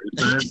 Is that what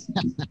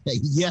you're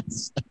saying?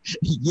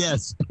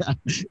 Yes.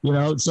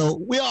 So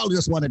we all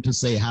just wanted to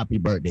say happy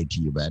birthday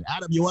to you, man.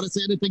 Adam, you want to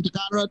say anything to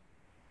Conrad?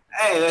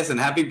 Hey, listen,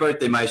 happy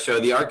birthday, Maestro,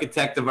 the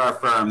architect of our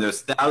firm.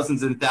 There's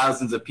thousands and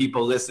thousands of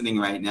people listening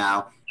right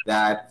now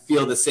that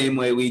feel the same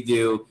way we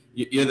do.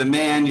 You're the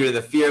man, you're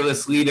the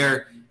fearless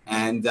leader.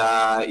 And,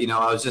 I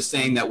was just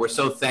saying that we're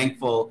so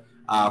thankful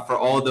for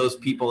all those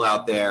people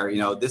out there.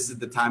 This is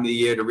the time of the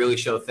year to really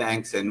show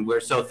thanks. And we're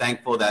so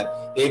thankful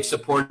that they've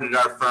supported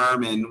our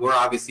firm. And we're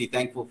obviously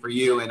thankful for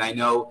you. And I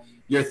know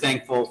you're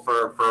thankful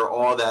for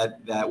all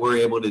that we're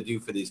able to do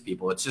for these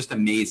people. It's just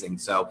amazing.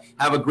 So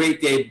have a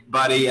great day,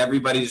 buddy.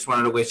 Everybody just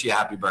wanted to wish you a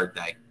happy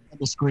birthday.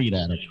 The screen,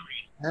 Adam.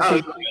 Oh,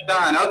 you're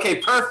done. Okay,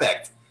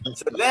 perfect.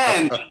 So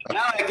then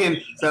now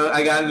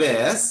I got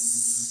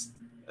this.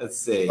 Let's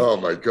see. Oh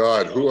my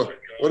God.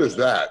 What is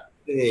that?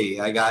 See,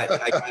 I got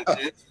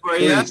this for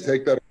you. Please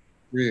take that off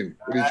the screen.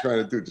 What are you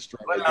trying to do? Destroy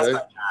my day?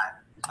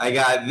 I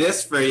got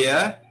this for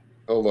you.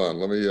 Hold on.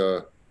 Let me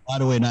By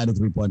the way,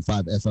 93.5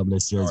 FM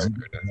listeners, you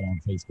can get on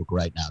Facebook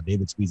right now.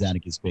 David Squeeze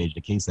Annakie's page,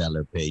 the Case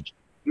Adler page.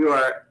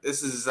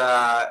 This is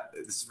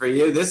for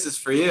you. This is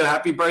for you.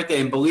 Happy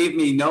birthday. And believe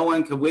me, no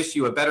one could wish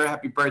you a better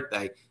happy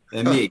birthday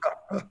than me.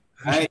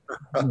 Right?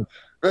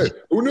 Hey,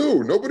 who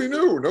knew? Nobody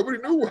knew. Nobody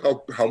knew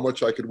how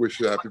much I could wish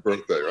you a happy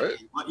birthday, right?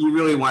 What you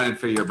really wanted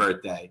for your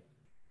birthday.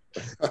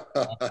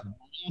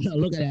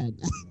 Look at that.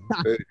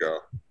 There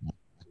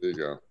you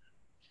go.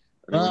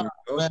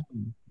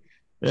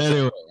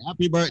 Anyway,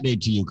 happy birthday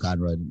to you,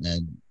 Conrad,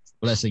 and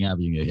blessing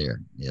having you here.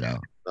 Hey,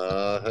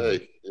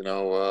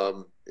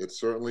 it's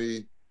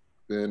certainly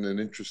been an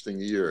interesting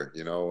year.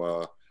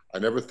 I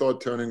never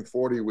thought turning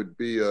 40 would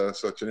be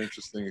such an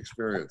interesting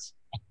experience.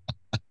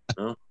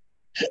 All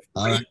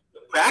right.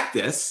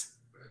 Practice.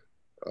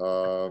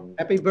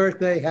 Happy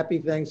birthday. Happy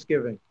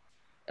Thanksgiving.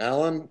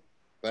 Alan,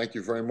 thank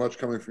you very much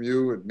coming from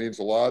you. It means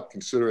a lot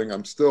considering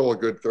I'm still a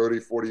good 30,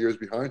 40 years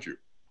behind you.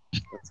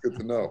 That's good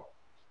to know.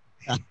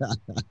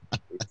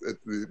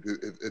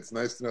 It's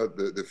nice to know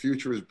the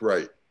future is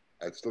bright.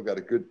 I've still got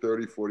a good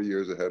 30, 40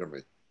 years ahead of me.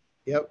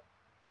 Yep.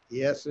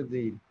 Yes,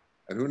 indeed.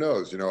 And who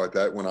knows,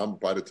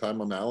 by the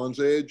time I'm Alan's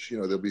age,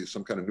 there'll be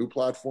some kind of new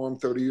platform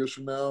 30 years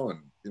from now.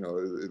 And,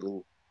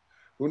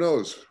 who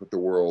knows what the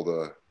world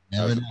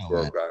has to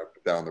throw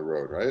down the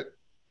road, right?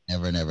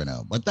 Never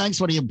know. But thanks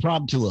for the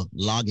impromptu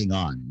logging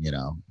on,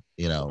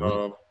 You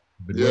know,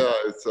 yeah,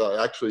 it's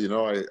actually,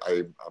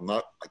 I'm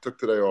not. I took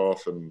today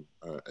off, and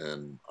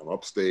I'm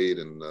upstate,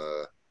 and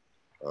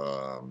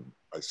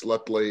I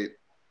slept late,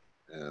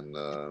 and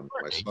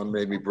my son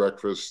made me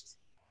breakfast,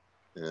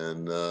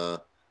 and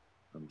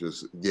I'm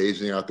just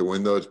gazing out the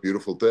window. It's a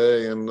beautiful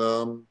day, and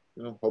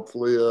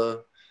hopefully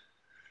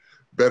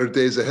better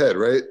days ahead,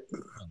 right?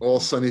 All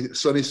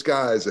sunny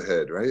skies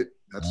ahead, right?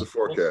 That's the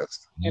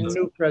forecast. And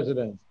new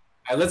president.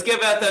 All right, let's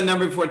give out that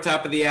number before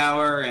top of the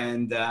hour,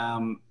 and there's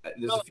a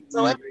few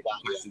more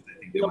questions I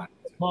think they want.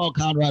 Paul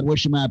Conrad,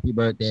 wish him happy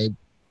birthday.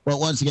 But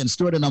once again,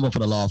 Stuart, a number for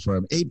the law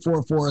firm.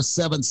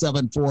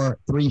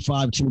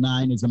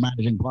 844-774-3529 is the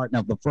managing partner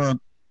of the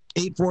firm.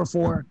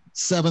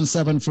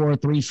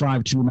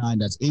 844-774-3529.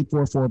 That's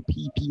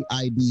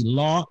 844-PPID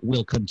Law.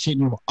 Will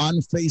continue on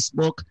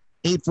Facebook.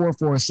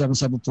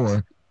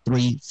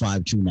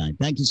 844-774-3529.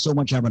 Thank you so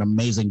much. Have an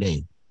amazing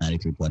day.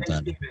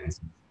 93.5.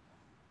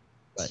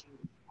 Right.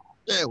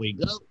 There we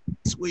go.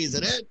 Squeeze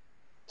it in.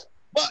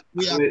 But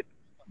we are on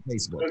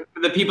Facebook. For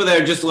the people that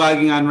are just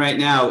logging on right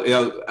now,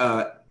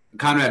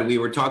 Conrad, we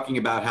were talking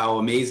about how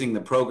amazing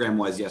the program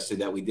was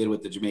yesterday that we did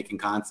with the Jamaican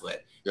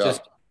consulate. Yeah.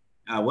 Just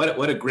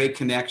what a great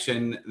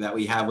connection that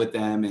we have with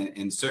them,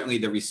 and certainly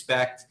the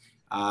respect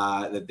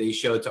that they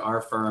showed to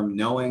our firm,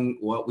 knowing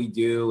what we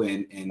do,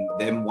 and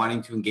them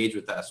wanting to engage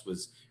with us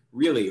was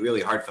really,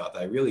 really heartfelt.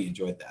 I really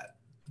enjoyed that.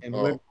 And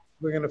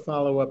we're going to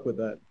follow up with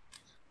that.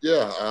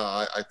 Yeah,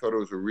 I thought it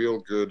was a real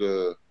good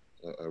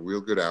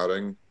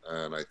outing,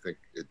 and I think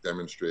it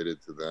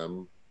demonstrated to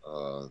them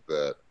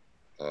that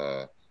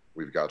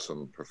we've got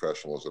some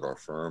professionals at our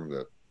firm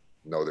that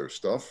know their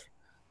stuff.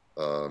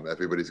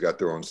 Everybody's got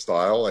their own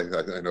style. I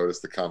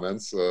noticed the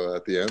comments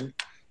at the end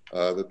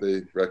that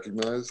they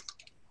recognized,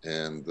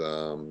 and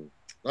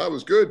that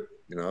was good,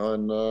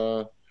 and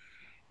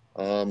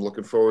I'm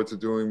looking forward to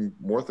doing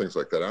more things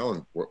like that.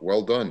 Alan,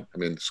 well done. I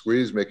mean,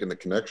 Squeeze making the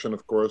connection,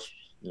 of course,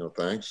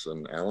 thanks.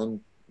 And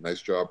Alan,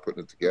 nice job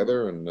putting it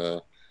together, and I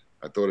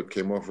thought it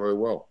came off very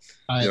well.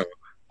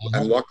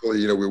 And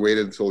luckily, we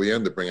waited until the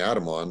end to bring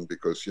Adam on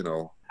because,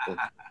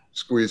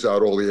 squeeze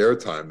out all the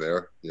airtime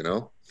there,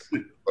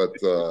 But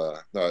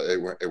no,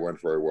 it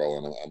went very well,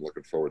 and I'm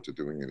looking forward to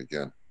doing it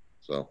again.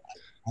 So,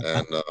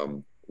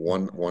 and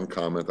one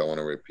comment I want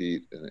to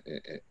repeat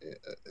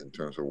in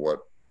terms of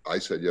what I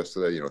said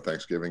yesterday.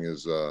 Thanksgiving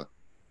is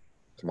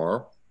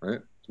tomorrow,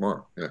 right?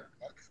 Tomorrow, yeah.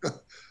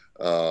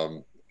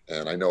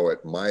 And I know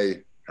at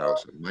my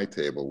house, at my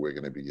table, we're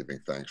going to be giving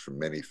thanks for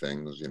many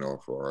things,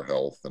 for our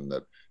health, and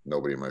that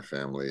nobody in my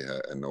family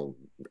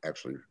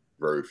actually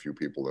very few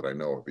people that I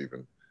know have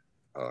even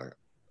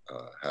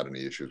had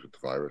any issues with the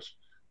virus.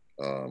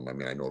 I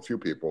mean, I know a few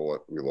people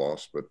that we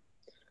lost, but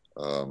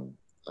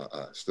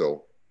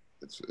still,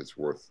 it's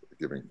worth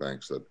giving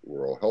thanks that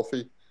we're all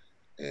healthy,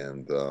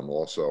 and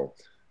also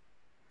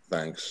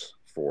thanks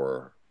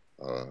for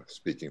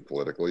speaking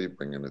politically,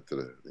 bringing it to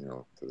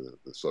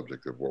the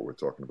subject of what we're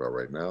talking about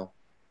right now.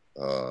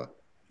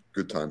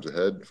 Good times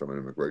ahead from an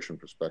immigration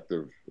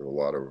perspective. There are a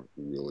lot of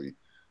really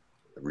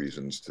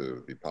reasons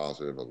to be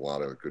positive. A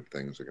lot of good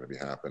things are going to be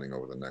happening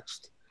over the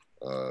next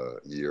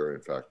year.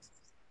 In fact,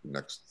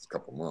 next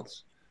couple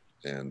months,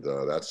 and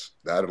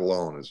that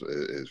alone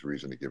is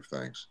reason to give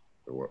thanks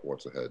for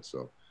what's ahead.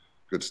 So,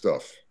 good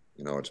stuff.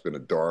 It's been a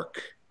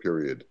dark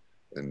period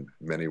in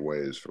many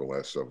ways for the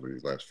last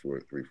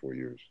 3-4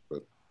 years,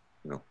 but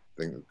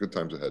good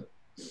times ahead.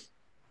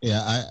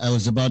 Yeah, I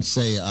was about to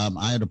say,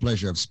 I had the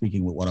pleasure of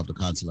speaking with one of the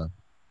consular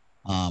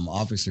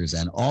officers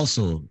and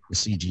also the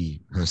CG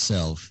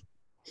herself,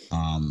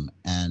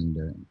 and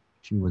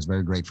she was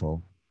very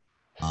grateful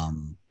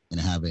in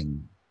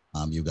having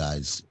you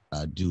guys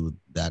do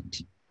that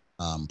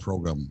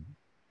program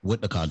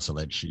with the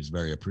consulate. She's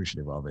very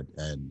appreciative of it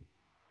and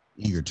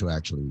eager to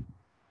actually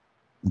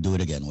do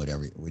it again with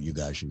you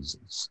guys. She's,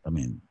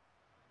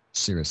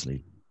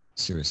 seriously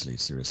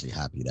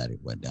happy that it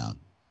went down,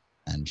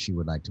 and she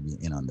would like to be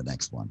in on the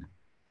next one.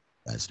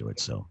 Guys, do it.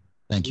 So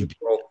thank you.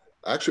 Well,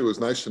 actually, it was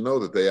nice to know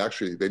that they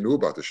knew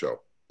about the show.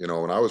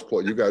 When I was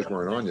you guys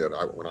weren't on yet.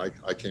 When I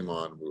came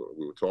on,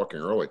 we were talking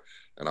early,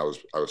 and I was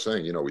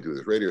saying, we do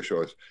this radio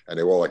show, and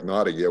they were all like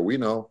nodding. Yeah, we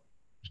know,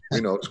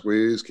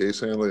 Squeeze,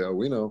 case handler, yeah,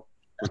 we know,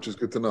 which is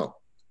good to know.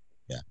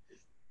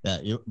 Yeah,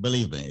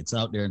 believe me, it's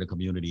out there in the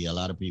community. A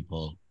lot of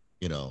people,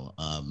 know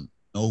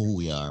who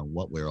we are,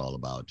 what we're all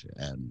about,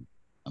 and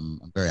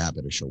I'm very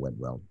happy the show went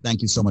well.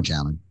 Thank you so much,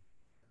 Alan.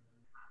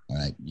 All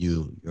right,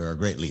 you're a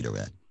great leader,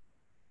 Ed.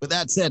 With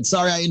that said,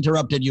 sorry I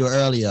interrupted you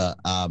earlier,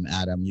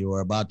 Adam. You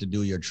were about to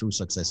do your true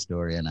success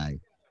story, and I.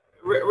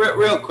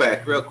 Real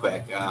quick.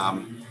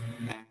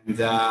 Again,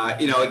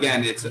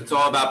 it's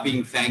all about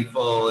being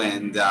thankful,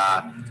 and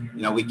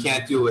we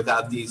can't do it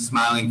without these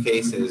smiling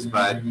faces.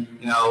 But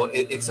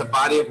it's a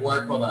body of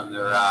work. Hold on,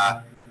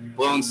 they're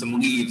blowing some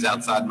leaves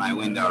outside my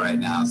window right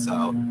now,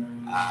 so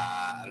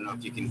I don't know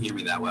if you can hear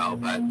me that well,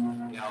 but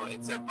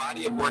it's a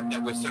body of work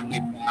that we're certainly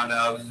proud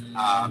of,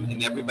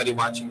 and everybody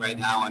watching right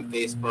now on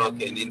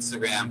Facebook and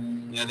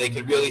Instagram, they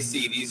could really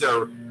see these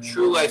are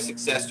true life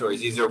success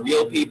stories. These are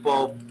real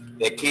people.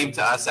 that came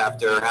to us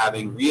after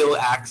having real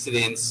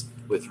accidents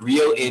with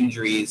real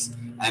injuries,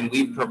 and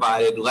we've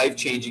provided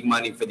life-changing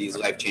money for these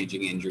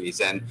life-changing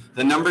injuries. And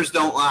the numbers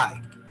don't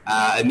lie.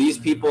 And these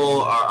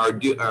people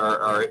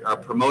are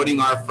promoting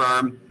our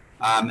firm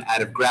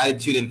out of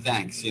gratitude and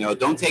thanks. You know,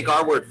 don't take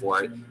our word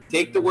for it.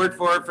 Take the word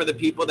for it for the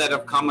people that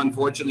have come,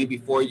 unfortunately,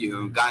 before you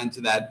and got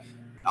into that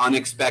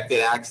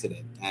unexpected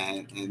accident.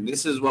 And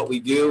this is what we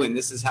do, and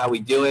this is how we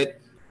do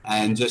it.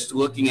 And just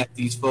looking at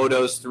these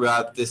photos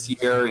throughout this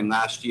year and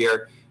last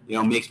year, you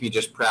know, makes me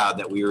just proud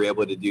that we were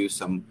able to do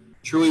some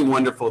truly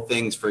wonderful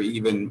things for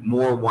even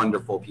more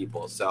wonderful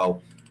people.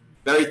 So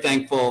very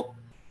thankful,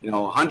 you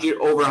know,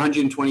 over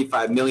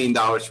 $125 million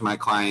for my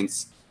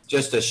clients,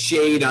 just a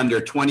shade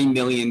under $20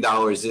 million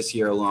this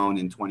year alone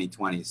in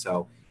 2020.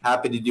 So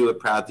happy to do it,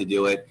 proud to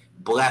do it,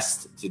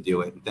 blessed to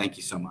do it. Thank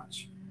you so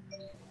much.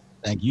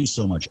 Thank you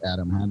so much,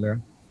 Adam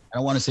Handler. I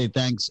want to say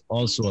thanks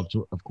also,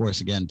 of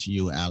course, again to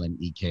you, Alan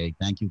EK.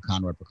 Thank you,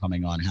 Conrad, for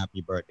coming on.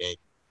 Happy birthday.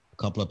 A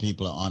couple of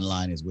people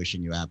online is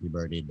wishing you happy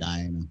birthday.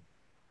 Diana,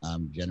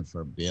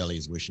 Jennifer Bailey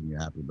is wishing you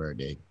happy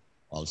birthday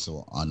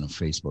also on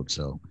Facebook.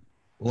 So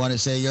we want to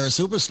say you're a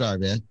superstar,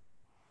 man.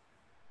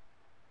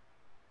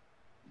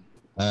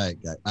 All right,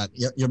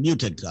 you're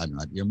muted,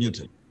 Conrad. You're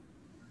muted.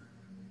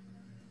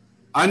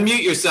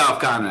 Unmute yourself,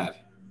 Conrad.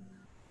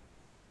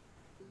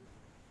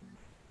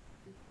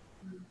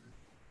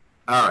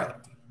 All right.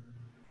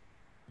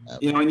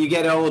 You know, when you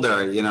get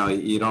older, you know,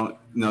 you don't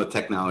know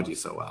technology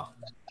so well.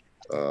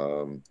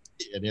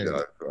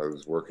 Yeah, I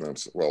was working on,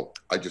 well,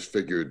 I just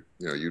figured,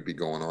 you know, you'd be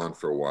going on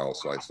for a while.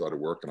 So I started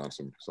working on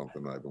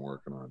something that I've been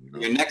working on. You know?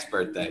 Your next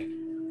birthday.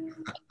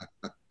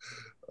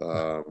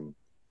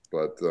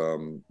 But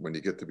when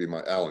you get to be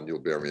Alan, you'll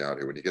bear me out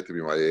here. When you get to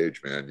be my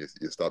age, man,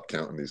 you stop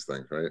counting these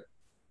things, right?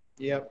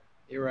 Yep,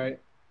 you're right.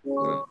 You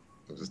know,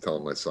 I was just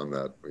telling my son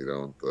that, you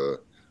know,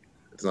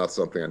 it's not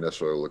something I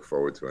necessarily look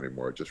forward to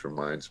anymore. It just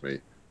reminds me,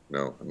 you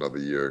know, another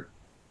year,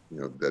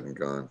 you know, dead and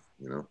gone,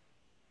 you know.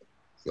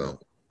 So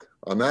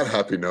on that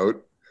happy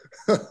note,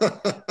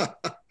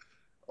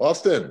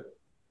 Austin,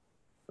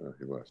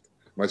 he left.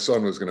 My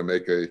son was going to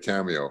make a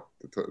cameo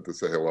to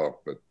say hello,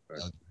 but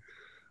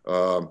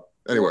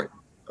anyway,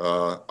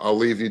 I'll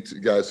leave you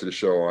guys to the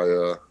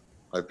show.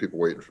 I have people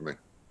waiting for me.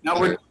 No,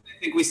 I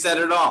think we said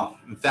it all.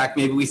 In fact,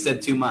 maybe we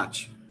said too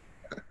much.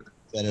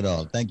 Said it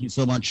all. Thank you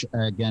so much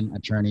again,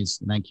 attorneys.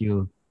 Thank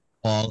you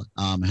all.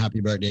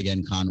 Happy birthday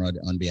again, Conrad,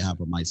 on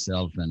behalf of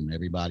myself and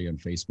everybody on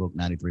Facebook,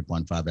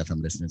 93.5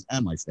 FM listeners,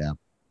 and my staff.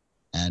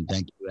 And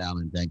thank you,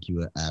 Alan. Thank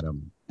you,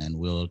 Adam. And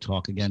we'll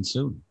talk again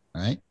soon.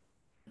 All right?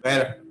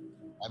 Later.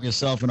 Have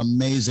yourself an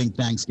amazing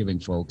Thanksgiving,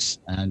 folks.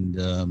 And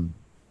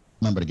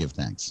remember to give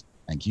thanks.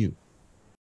 Thank you.